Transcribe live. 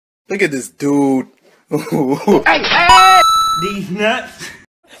Look at this dude. Hey, hey! These nuts.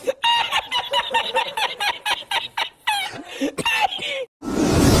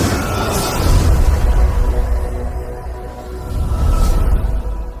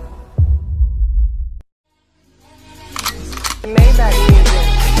 Maybach music.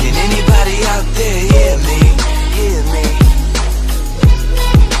 Can anybody out there hear me? Hear me?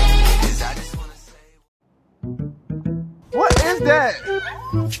 'Cause I just wanna say. What is that?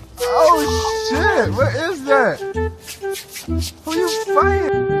 Oh shit! What is that? Who you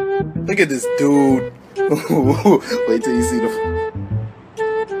fighting? Look at this dude. Wait till you see the.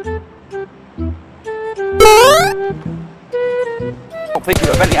 I don't think you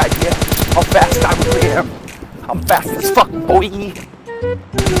have any idea how fast I really am. I'm fast as fuck, boy.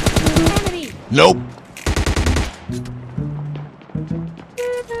 Nope.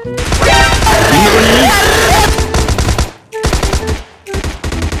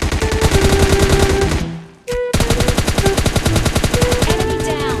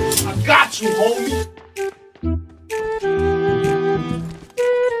 I got you, homie.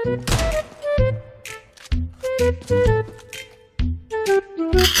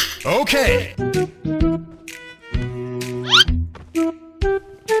 Okay.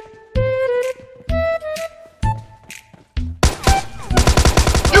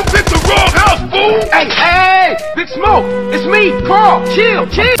 Hey, hey! Big Smoke! It's me, Carl! Chill,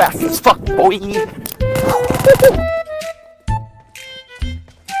 chill! I'm fast as fuck, boy!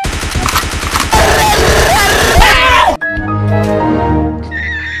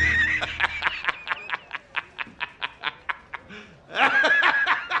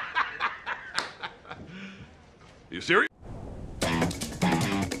 You serious?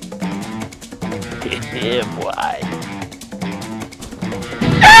 Yeah, boy.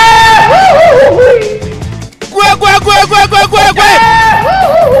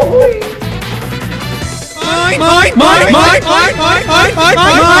 Mine.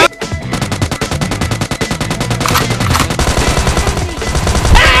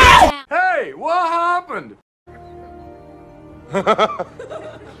 Hey, what happened?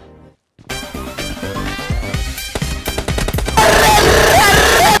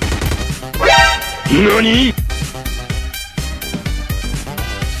 NANI?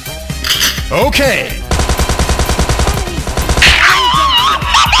 Okay.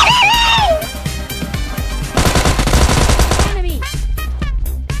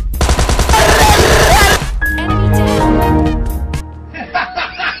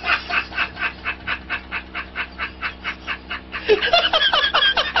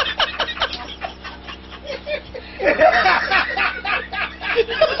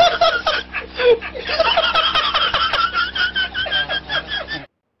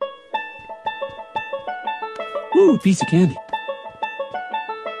 Ooh, piece of candy.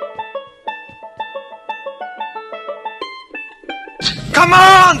 Come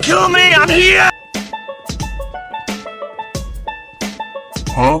on, kill me! I'm here!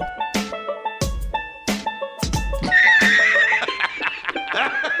 Huh?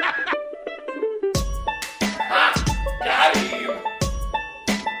 Got him!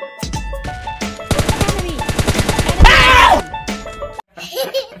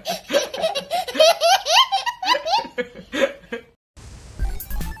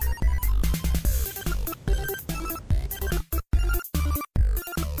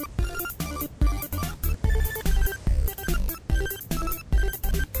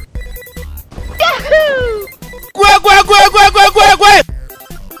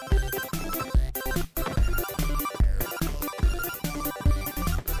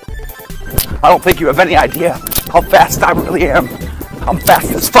 I don't think you have any idea how fast I really am. I'm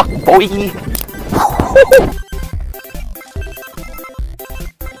fast as fuck, boy.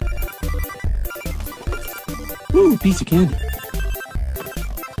 Ooh, piece of candy.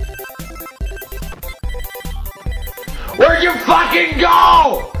 Where'd you fucking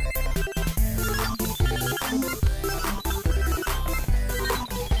go?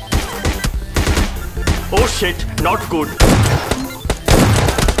 Oh shit, not good.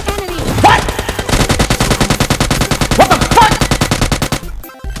 What? What the fuck?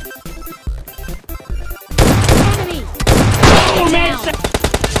 Enemy. Oh man,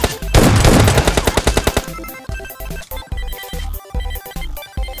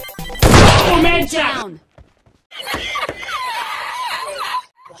 oh man, Down.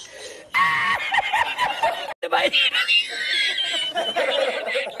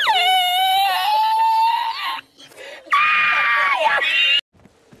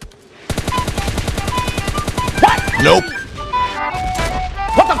 Nope.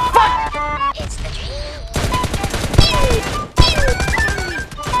 What the fuck? It's the dream.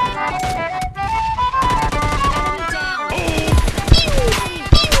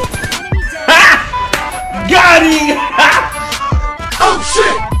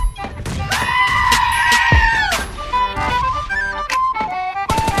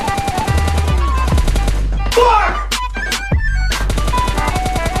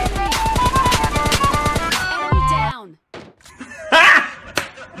 Enemy down.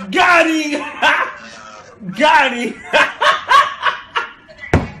 Got him! Got him!